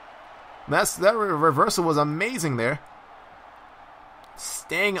 That reversal was amazing there.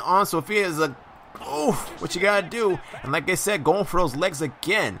 Staying on Sophia is a... Oh, what you gotta do. And like I said, going for those legs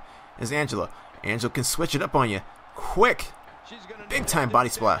again is Angela. Angela can switch it up on you. Quick. Big time body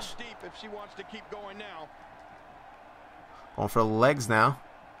splash. Going for the legs now.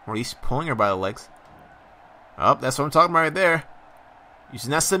 Or he's pulling her by the legs. Oh, that's what I'm talking about right there.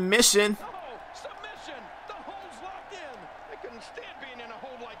 Using that submission. Oh, submission! The hold's locked in. I couldn't stand being in a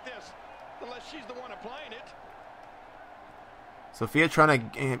hold like this. Unless she's the one applying it. Sophia trying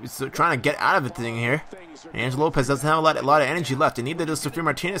to get out of the thing here. Angela Lopez doesn't have a lot of energy left, and neither does Sophia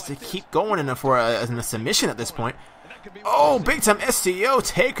Martinez to keep going in for a submission at this point. Oh, big time STO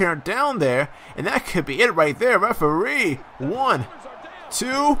taking her down there, and that could be it right there. Referee, 1,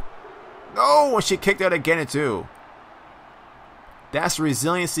 2. Oh, and she kicked out again at 2. That's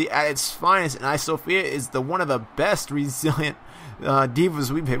resiliency at its finest, and Sophia is one of the best resilient divas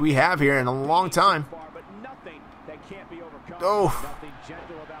we have here in a long time. Oh. Nothing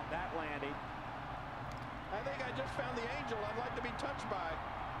gentle about that landing. I think I just found the angel I'd like to be touched by.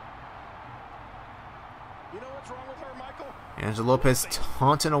 You know what's wrong with her, Michael? Angela Lopez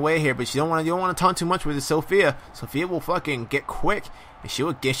taunting away here, but you don't want to taunt too much with Sophia. Sophia will fucking get quick, and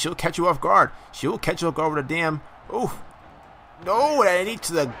she'll catch you off guard. She will catch you off guard with a damn. Oh, no, that knee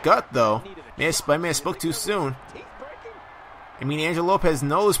to the gut though. I may have spoke too soon. I mean, Angela Lopez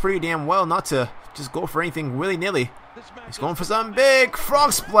knows pretty damn well not to just go for anything willy-nilly. He's going for something big.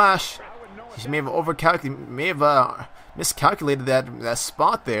 Frog splash. She may have miscalculated that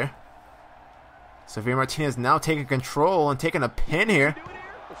spot there. Sophia Martinez now taking control and taking a pin here.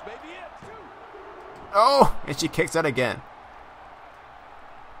 Oh, and she kicks out again.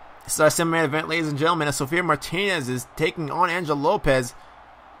 This is our semi-main event, ladies and gentlemen, as Sophia Martinez is taking on Angela Lopez.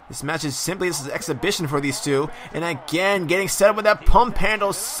 This match is simply an exhibition for these two. And again, getting set up with that pump handle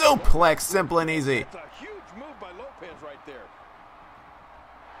suplex, simple and easy.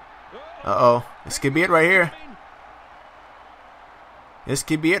 Uh-oh. This could be it right here. This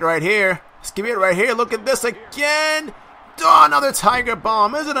could be it right here. This could be it right here. Look at this again. Oh, another Tiger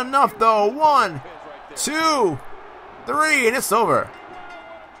Bomb. Isn't enough, though. 1, 2, 3, and it's over.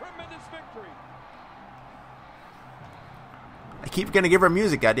 I keep going to give her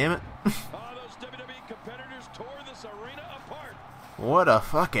music, goddammit. What a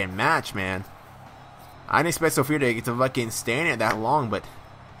fucking match, man. I didn't expect Sophia to get to fucking stay in it that long, but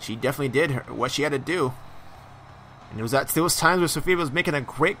she definitely did what she had to do. And it was there was times where Sophia was making a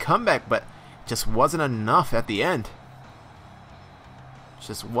great comeback, but it just wasn't enough at the end. It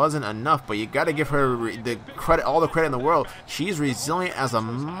just wasn't enough, but you got to give her the credit, all the credit in the world. She's resilient as a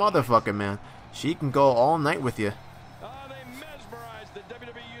motherfucker, man. She can go all night with you.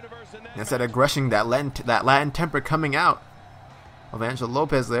 That's that aggression, that Latin temper coming out of Angela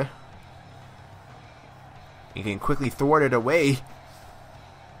Lopez there. You can quickly thwart it away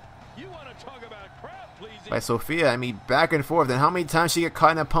by Sophia. I mean, back and forth. And how many times she get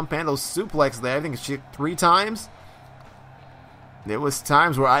caught in that pump handle suplex there? I think she 3 times. There was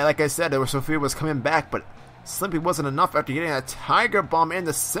times where like I said, where Sophia was coming back, but simply wasn't enough after getting a Tiger Bomb in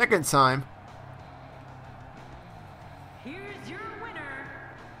the second time. Here's your winner,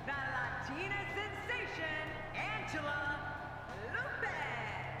 the Latina sensation, Angela Lopez.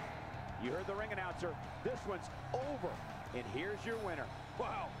 You heard the ring announcer. This one's over. And here's your winner.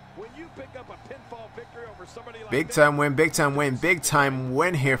 Wow. When you pick up a pinfall victory over somebody like big time win, big time win, big time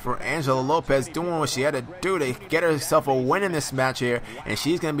win here for Angela Lopez, doing what she had to do to get herself a win in this match here, and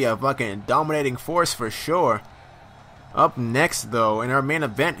she's going to be a fucking dominating force for sure. Up next, though, in our main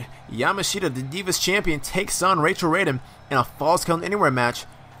event, Yamashita, the Divas Champion, takes on Rachel Raiden in a Falls Count Anywhere match.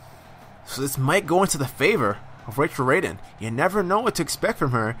 So this might go into the favor of Rachel Raiden. You never know what to expect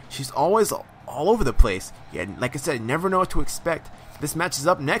from her. She's always all over the place. Yeah, like I said, you never know what to expect. This match is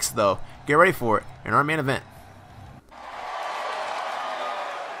up next, though. Get ready for it in our main event.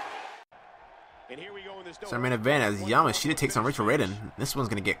 It's our main event as Yamashita takes on Rachel Raiden. This one's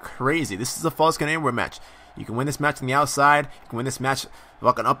going to get crazy. This is a Falls Count Anywhere match. You can win this match on the outside. You can win this match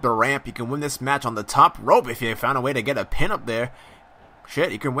walking up the ramp. You can win this match on the top rope if you found a way to get a pin up there.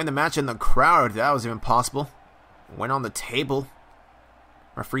 Shit, you can win the match in the crowd. That was even possible. Win on the table.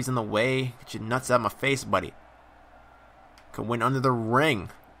 Referee's in the way. Get your nuts out of my face, buddy. Can win under the ring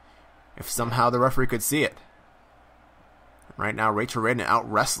if somehow the referee could see it. Right now, Rachel Raiden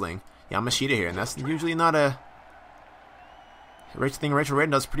out wrestling Yamashita here, and that's usually not a thing Rachel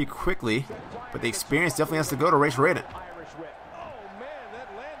Raiden does pretty quickly, but the experience definitely has to go to Rachel Raiden.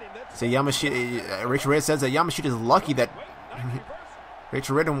 So Rachel Raiden says that Yamashita is lucky that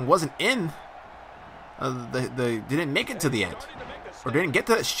Rachel Raiden wasn't in, didn't make it to the end, or didn't get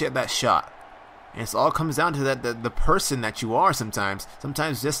to that shot. And it all comes down to the person that you are sometimes.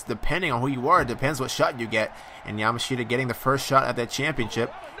 Sometimes just depending on who you are, it depends what shot you get. And Yamashita getting the first shot at that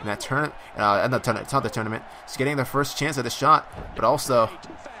championship in that tournament, it's not the tournament. She's getting the first chance at the shot, but also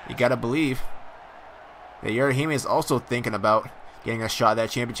you gotta believe that Yorihime is also thinking about getting a shot at that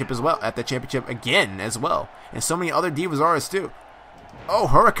championship as well, again as well. And so many other divas are too. Oh,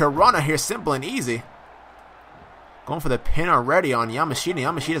 Hurricane Rana here, simple and easy. Going for the pin already on Yamashita.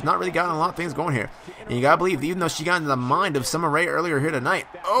 Yamashita's not really gotten a lot of things going here. And you gotta believe, even though she got into the mind of Summer Rae earlier here tonight,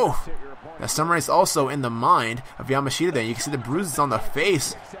 oh, that Summer Rae's also in the mind of Yamashita there. You can see the bruises on the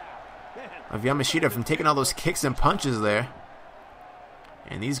face of Yamashita from taking all those kicks and punches there.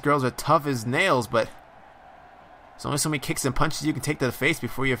 And these girls are tough as nails, but there's only so many kicks and punches you can take to the face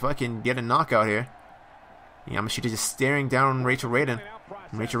before you fucking get a knockout here. Yamashita just staring down Rachel Raiden.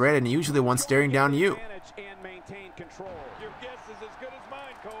 And Rachel Raiden usually the one staring down you.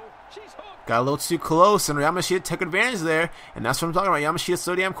 Got a little too close, and Yamashita took advantage there, and that's what I'm talking about. Yamashita's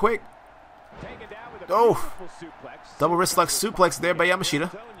so damn quick. Oh, double wrist lock suplex there by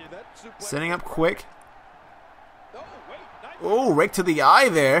Yamashita. Setting up quick. Oh, rake to the eye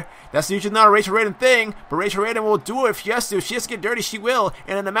there. That's usually not a Rachel Raiden thing, but Rachel Raiden will do it if she has to. If she has to get dirty, she will.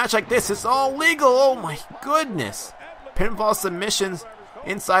 And in a match like this, it's all legal. Oh my goodness. Pinfall submissions,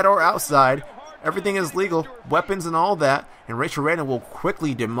 inside or outside. Everything is legal, weapons and all that, and Rachel Raiden will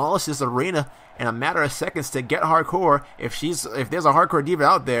quickly demolish this arena in a matter of seconds to get hardcore. If there's a hardcore diva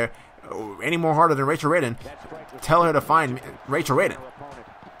out there, any more harder than Rachel Raiden, tell her to find Rachel Raiden.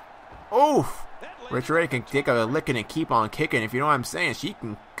 Oh, Rachel Raiden can take a licking and keep on kicking. If you know what I'm saying, she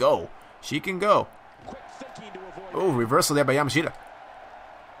can go. She can go. Oh, reversal there by Yamashita.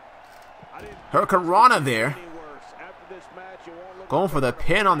 Hurricane Rana there. Going for the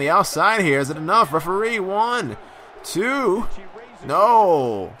pin on the outside here. Is it enough? Referee, 1, 2.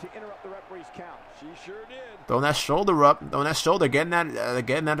 No. Throwing that shoulder up. Throwing that shoulder. Getting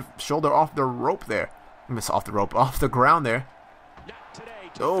that shoulder off the rope there. I miss off the rope. Off the ground there.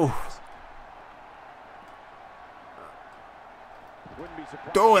 Oh.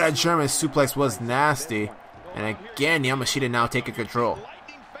 Oh, that German suplex was nasty. And again, Yamashita now taking control.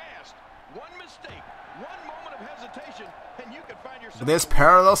 This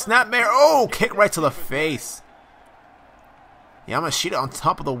parallel snapmare. Oh, kick right to the face. Yamashita on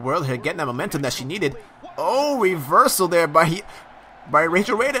top of the world here, getting that momentum that she needed. Oh, reversal there by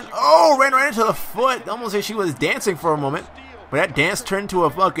Rachel Raiden. Oh, ran right into the foot. Almost like she was dancing for a moment. But that dance turned to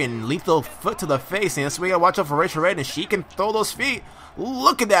a fucking lethal foot to the face. And so we gotta watch out for Rachel Raiden. She can throw those feet.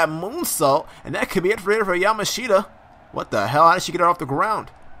 Look at that moonsault. And that could be it for Yamashita. What the hell? How did she get her off the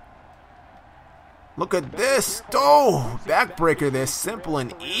ground? Look at this. Oh, backbreaker there. Simple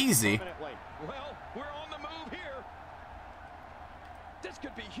and easy.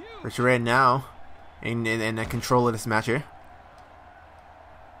 Rachel Raiden now in control of this match here.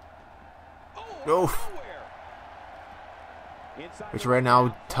 Oh. Rachel Raiden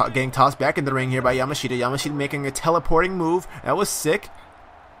now getting tossed back in the ring here by Yamashita. Yamashita making a teleporting move. That was sick.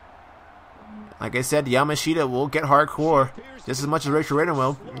 Like I said, Yamashita will get hardcore just as much as Rachel Raiden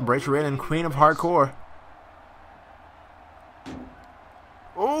will. Rachel Raiden, queen of hardcore.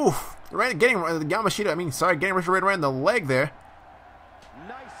 Oh, getting Yamashita. Getting Rachel Raiden right in the leg there.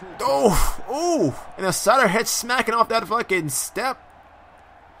 Oh, and the side of her head smacking off that fucking step.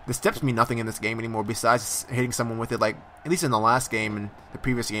 The steps mean nothing in this game anymore besides hitting someone with it. Like at least in the last game and the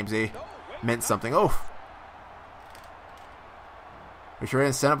previous games, they meant something. Oh. Rachel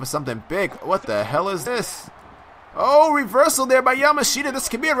Raiden set up for something big. What the hell is this? Oh, reversal there by Yamashita. This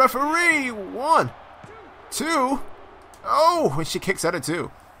could be a referee. 1, 2. Oh, and she kicks out of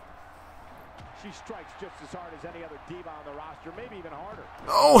 2. She strikes just as hard as any other diva on the roster, maybe even harder.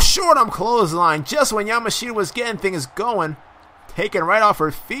 Oh, short arm clothesline. Just when Yamashita was getting things going. Taken right off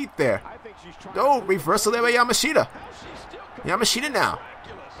her feet there. Oh, reversal there by Yamashita. Yamashita now.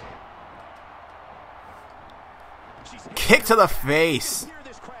 kick to the face.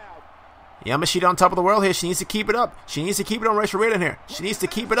 Yamashita on top of the world here. She needs to keep it up. She needs to keep it on Rachel Ray in here. She needs to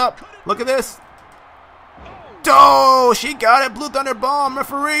keep it up. Look at this. Oh, she got it. Blue Thunder Bomb.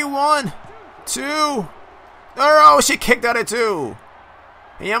 Referee 1, 2. Oh, she kicked out at 2.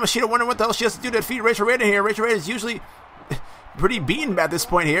 And Yamashita wondering what the hell she has to do to defeat Rachel Ray in here. Rachel Ray is usually pretty beaten at this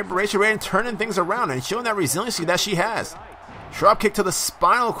point here, but Rachel Ray turning things around and showing that resiliency that she has. Drop kick to the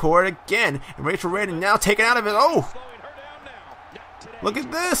spinal cord again, and Rachel Ray now taken out of it. Oh, look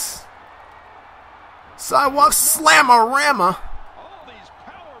at this. Sidewalk Slamorama.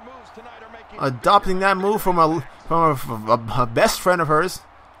 Adopting that move from a best friend of hers.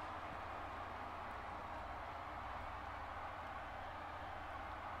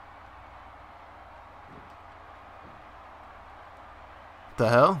 The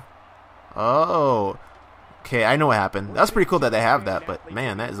hell? Oh, okay, I know what happened. That's pretty cool that they have that, but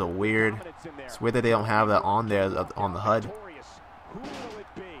man, that is a weird. It's weird that they don't have that on there on the HUD.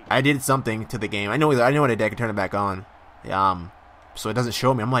 I did something to the game. I know what I did. I can turn it back on. So it doesn't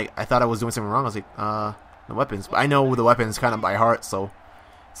show me. I'm like, I thought I was doing something wrong. I was like, the weapons. But I know the weapons kind of by heart, so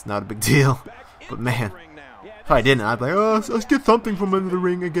it's not a big deal. But man, if I didn't, I'd be like, oh, let's get something from under the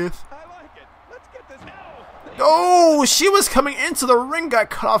ring, I guess. Oh, she was coming into the ring, got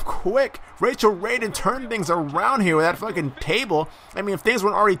cut off quick. Rachel Raiden turned things around here with that fucking table. I mean, if things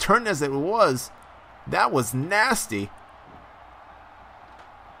weren't already turned as it was, that was nasty.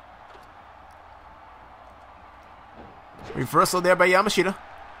 Reversal there by Yamashita.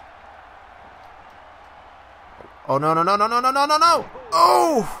 Oh, no, no, no, no, no, no, no, no, no.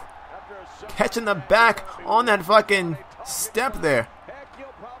 Oh! Catching the back on that fucking step there. Heck, you'll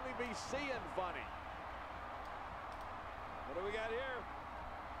probably be seeing funny. What do we got here?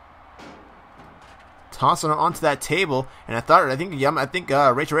 Tossing her onto that table, and I think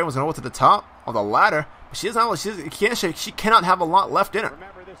Rachel Ray was gonna go to the top of the ladder. But she doesn't. She cannot have a lot left in her.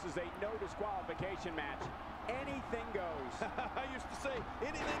 Remember, this is a no disqualification match. Anything goes. I used to say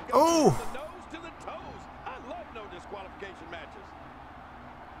anything goes. Oh! From the nose to the toes. I love no disqualification matches.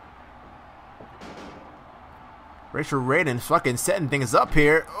 Rachel Raiden fucking setting things up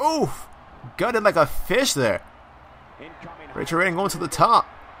here. Oof! Gutted like a fish there. Rachel Raiden going to the top.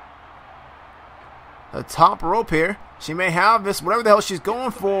 The top rope here. She may have this, whatever the hell she's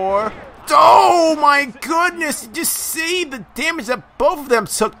going for. Oh my goodness! You just see the damage that both of them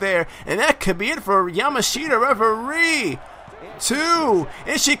took there. And that could be it for Yamashita, referee. 2.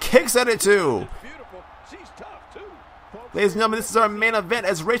 And she kicks at it too. Ladies and gentlemen, this is our main event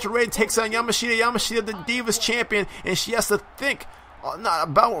as Rachel Raiden takes on Yamashita. Yamashita, the Divas champion, and she has to think not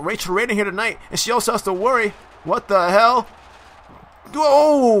about Rachel Raiden here tonight, and she also has to worry, what the hell?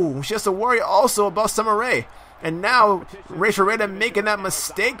 Oh, she has to worry also about Summer Rae. And now Rachel Raiden making that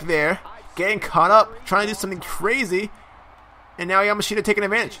mistake there, getting caught up, trying to do something crazy, and now Yamashita taking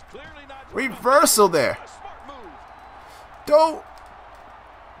advantage. Reversal there. Go.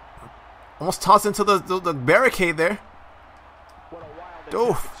 Almost tossed into the barricade there.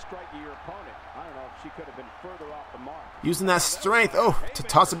 Oof. Using that strength, to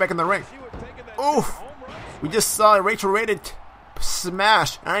toss it back in the ring. Oof. We just saw Rachel Raiden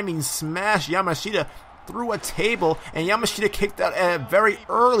smash, I mean smash Yamashita through a table, and Yamashita kicked out very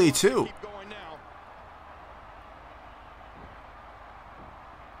early too.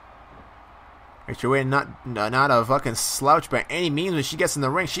 Rachel Raiden not a fucking slouch by any means. When she gets in the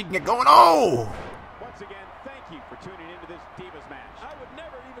ring, she can get going. Oh! Once again, thank you for tuning into this Divas match. I would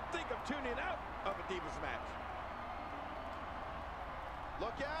never even think of tuning out of a Divas match.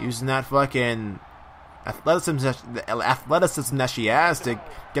 Look out. Using that fucking athleticism that she has to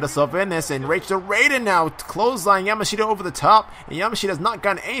get herself in this, and Rachel Raiden now clothesline Yamashita over the top, and Yamashita has not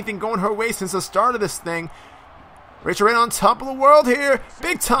gotten anything going her way since the start of this thing. Rachel Raiden on top of the world here,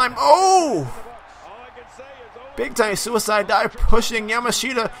 big time. Oh! Big time suicide dive pushing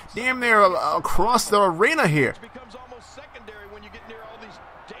Yamashita damn near across the arena here. It becomes almost secondary when you get near all these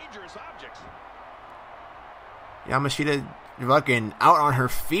dangerous objects. Yamashita fucking out on her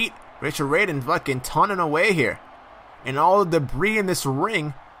feet. Rachel Raiden fucking taunting away here. And all the debris in this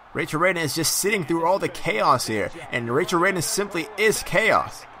ring, Rachel Raiden is just sitting through all the chaos here. And Rachel Raiden simply is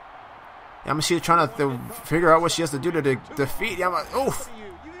chaos. Yamashita trying to figure out what she has to do to defeat Yamashita. Oof!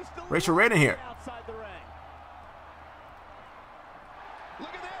 Rachel Raiden here.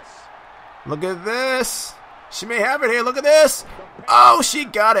 Look at this. She may have it here. Look at this. Oh, she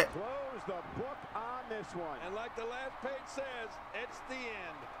got it. Close the book on this one. And like the last page says, it's the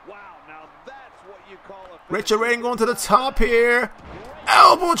end. Wow, now that's what you call a Rachel Raiden going to the top here.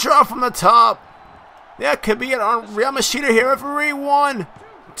 Elbow drop from the top. That could be it on Yamashita here. Referee 1,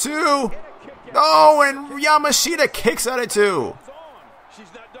 2. Oh, and Yamashita kicks out at 2. She's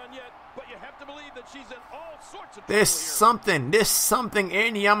not done yet, but you have to believe that she's in all sorts of There's trouble something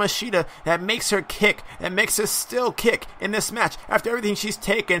in Yamashita that makes her kick, that makes her still kick in this match after everything she's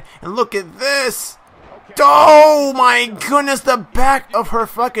taken. And look at this. Oh my goodness, the back of her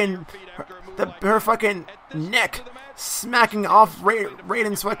fucking, her fucking neck smacking off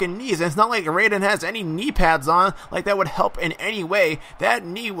Raiden's fucking knees. And it's not like Raiden has any knee pads on, like that would help in any way. That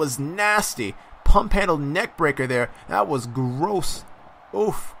knee was nasty. Pump handle neck breaker there. That was gross.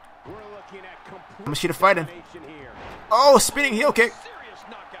 Oof. Yamashita fighting. Oh, spinning heel kick.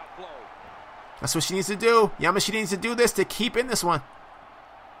 That's what she needs to do. Yamashita needs to do this to keep in this one.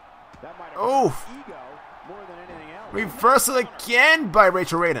 Oof. Reversal again by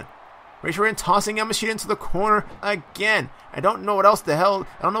Rachel Raiden. Rachel Raiden tossing Yamashita into the corner again. I don't know what else the hell.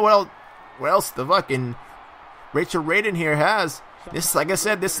 I don't know what else the fucking Rachel Raiden here has. This, like I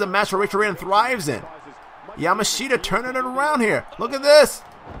said, this is a match where Rachel Raiden thrives in. Yamashita turning it around here. Look at this.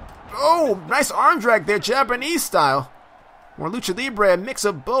 Oh, nice arm drag there, Japanese style. Or Lucha Libre, a mix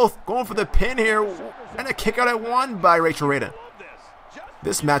of both. Going for the pin here. And a kick out at 1 by Rachel Raiden.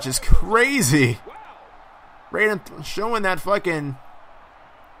 This match is crazy. Raiden showing that fucking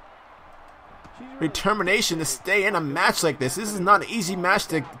determination to stay in a match like this. This is not an easy match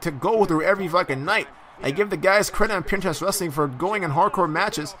to go through every fucking night. I give the guys credit on Pinterest Wrestling for going in hardcore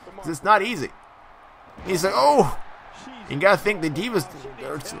matches, because it's not easy. He's like, oh, you gotta think the Divas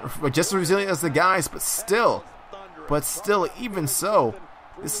are just as resilient as the guys, but still, even so,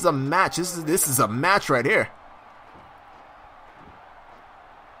 this is a match. This is a match right here.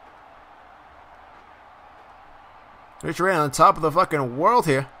 Rachel Raiden on top of the fucking world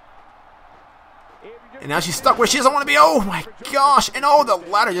here. And now she's stuck where she doesn't want to be. Oh my gosh. And oh, the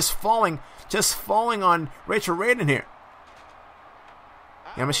ladder just falling on Rachel Raiden here.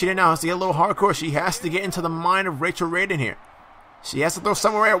 Yamashita now has to get a little hardcore. She has to get into the mind of Rachel Raiden here. She has to throw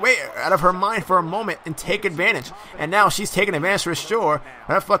somewhere away out of her mind for a moment and take advantage. And now she's taking advantage for sure.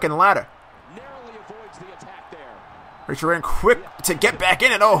 That fucking ladder. Rachel Raiden quick to get back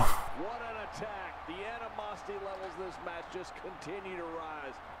in it. Oh.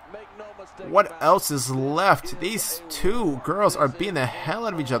 What else is left? These two girls are beating the hell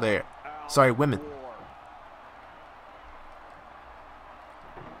out of each other here. Sorry, women.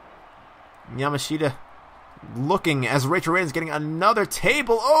 Yamashita looking as Rachel Raiden is getting another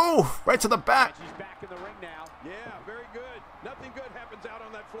table. Oh, right to the back. She's back in the ring now. Yeah, very good. Nothing good happens out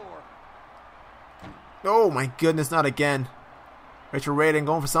on that floor. Oh my goodness, not again. Rachel Raiden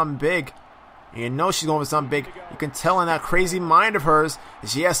going for something big. You know she's going for something big. You can tell in that crazy mind of hers.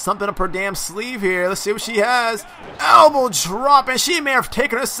 She has something up her damn sleeve here. Let's see what she has. Elbow drop, and she may have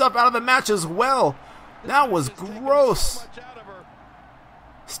taken herself out of the match as well. That was gross.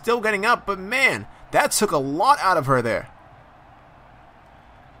 Still getting up, but man, that took a lot out of her there.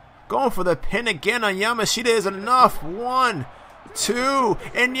 Going for the pin again on Yamashita is enough. 1, 2,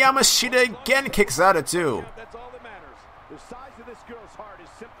 and Yamashita again kicks out at 2.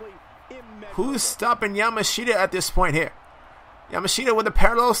 Who's stopping Yamashita at this point here? Yamashita with a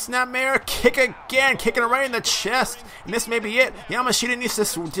parallel snapmare, kick again, kicking her right in the chest. And this may be it. Yamashita needs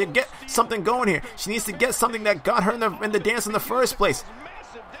to get something going here. She needs to get something that got her in the dance in the first place.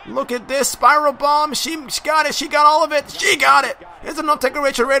 Look at this spiral bomb. She got it. She got all of it. She got it. It's enough to take a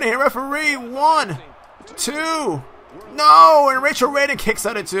Rachel Raiden here. Referee, 1, 2. No, and Rachel Raiden kicks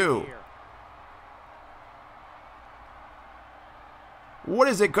out at 2. What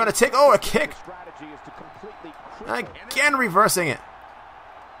is it going to take? Oh, a kick. Again, reversing it.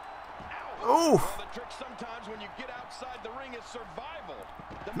 Ooh.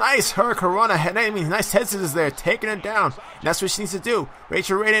 Nice hurricanrana. I mean, nice head scissors there. Taking it down. And that's what she needs to do.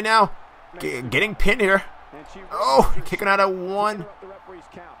 Rachel Raiden now getting pinned here. Oh, kicking out at 1.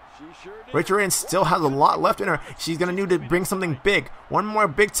 Rachel Raiden still has a lot left in her. She's going to need to bring something big. One more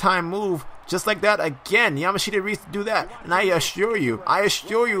big time move. Just like that again. Yamashita needs to do that. And I assure you,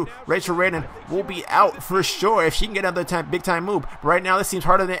 Rachel Raiden will be out for sure if she can get another big time move. But right now, this seems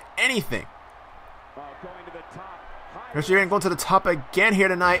harder than anything. Rachel Raiden going to the top again here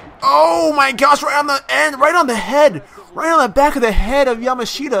tonight. Oh my gosh, right on the end, right on the head. Right on the back of the head of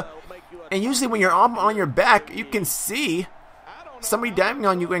Yamashita. And usually when you're on your back, you can see somebody diving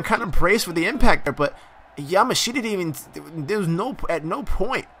on you and kind of brace for the impact there. But Yamashita didn't even, there was at no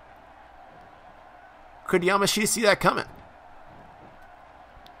point could Yamashita see that coming.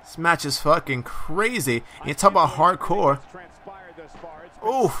 This match is fucking crazy. And you talk about hardcore.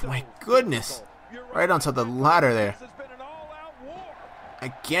 Oh my goodness. Right onto the ladder there.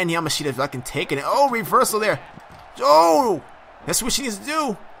 Again, Yamashita fucking taking it. Oh, reversal there. Oh, that's what she needs to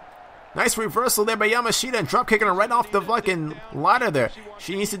do. Nice reversal there by Yamashita and drop kicking her right off the fucking ladder there.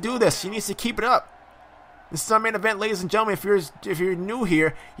 She needs to do this. She needs to keep it up. This is our main event, ladies and gentlemen. If you're new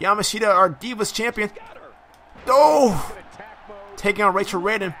here, Yamashita, our Divas champion. Oh! Taking on Rachel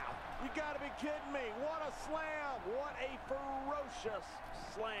Raiden. You gotta be kidding me. What a slam. What a ferocious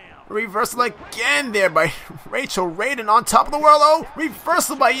slam. Reversal again there by Rachel Raiden on top of the world. Oh!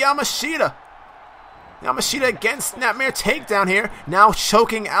 Reversal by Yamashita. Yamashita again, snapmare takedown here. Now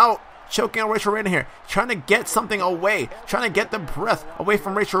choking out Rachel Raiden here. Trying to get something away. Trying to get the breath away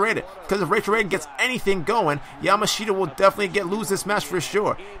from Rachel Raiden. Because if Rachel Raiden gets anything going, Yamashita will definitely lose this match for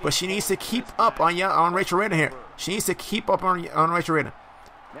sure. But she needs to keep up on Rachel Raiden here. She needs to keep up on Rachel Raiden.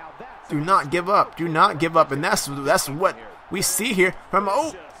 Do not give up. Do not give up. And that's what we see here from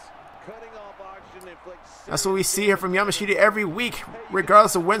That's what we see here from Yamashita every week,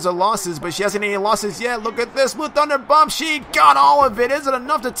 regardless of wins or losses. But she hasn't any losses yet. Look at this. Blue Thunder Bomb. She got all of it. Is it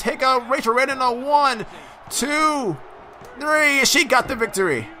enough to take out Rachel Raiden? A 1, 2, 3. She got the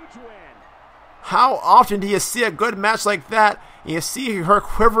victory. How often do you see a good match like that? And you see her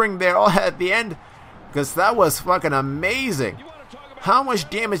quivering there all at the end? Because that was fucking amazing. How much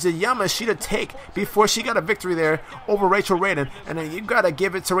damage did Yamashita take before she got a victory there over Rachel Raiden? And then you got to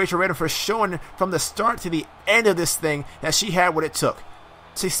give it to Rachel Raiden for showing from the start to the end of this thing that she had what it took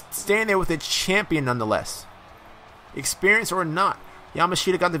to stand there with a champion nonetheless. Experience or not,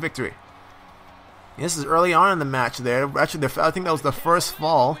 Yamashita got the victory. This is early on in the match there. Actually, I think that was the first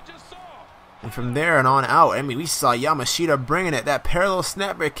fall. And from there and on out, I mean, we saw Yamashita bringing it. That parallel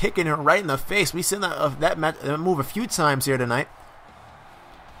snapback kicking her right in the face. We've seen that move a few times here tonight.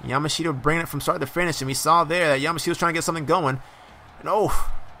 Yamashita bringing it from start to finish, and we saw there that Yamashita was trying to get something going. And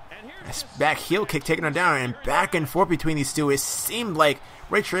this back heel kick taking her down, and back and forth between these two. It seemed like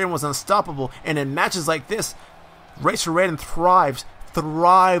Rachel Raiden was unstoppable, and in matches like this, Rachel Raiden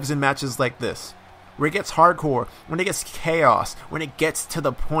thrives in matches like this, where it gets hardcore, when it gets chaos, when it gets to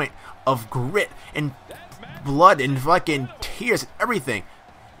the point of grit and blood and fucking tears and everything.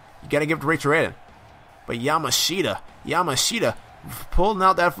 You gotta give it to Rachel Raiden. But Yamashita pulling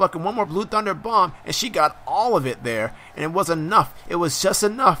out that fucking one more Blue Thunder Bomb, and she got all of it there, and it was enough. It was just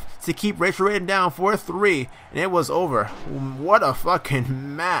enough to keep Rachel Raiden down for 3, and it was over. What a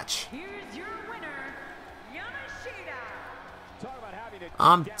fucking match. Here's your winner, Yamashita.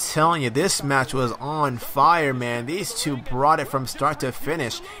 I'm telling you, this match was on fire, man. These two brought it from start to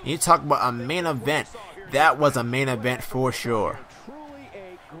finish. And you talk about a main event. That was a main event for sure.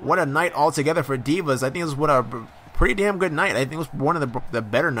 What a night altogether for Divas. I think this was a pretty damn good night. I think it was one of the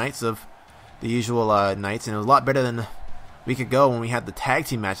better nights of the usual nights, and it was a lot better than a week ago when we had the tag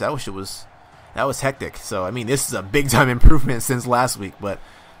team match. That was hectic. So I mean, this is a big time improvement since last week, but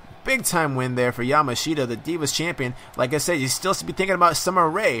big time win there for Yamashita, the Divas champion. Like I said, you still should be thinking about Summer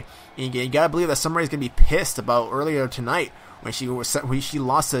Rae. You gotta believe that Summer Rae is gonna be pissed about earlier tonight when she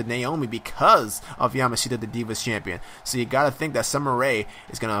lost to Naomi because of Yamashita, the Divas champion. So you gotta think that Summer Rae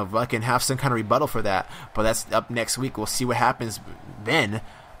is gonna fucking have some kind of rebuttal for that. But that's up next week. We'll see what happens then.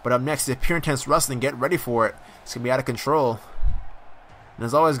 But up next is Pure Intense Wrestling. Get ready for it. It's gonna be out of control. And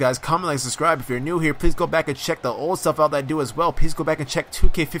as always, guys, comment, like, subscribe. If you're new here, please go back and check the old stuff out that I do as well. Please go back and check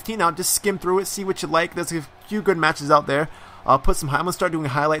 2K15 out. Just skim through it, see what you like. There's a few good matches out there. I'm gonna start doing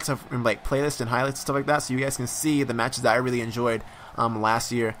highlights of like playlists and highlights and stuff like that, so you guys can see the matches that I really enjoyed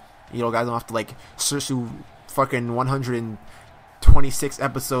last year. You know, guys don't have to like search through fucking 126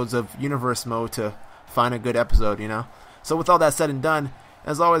 episodes of Universe Mode to find a good episode, you know. So with all that said and done,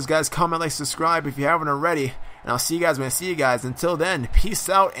 as always, guys, comment, like, subscribe if you haven't already, and I'll see you guys when I see you guys. Until then, peace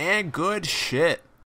out and good shit.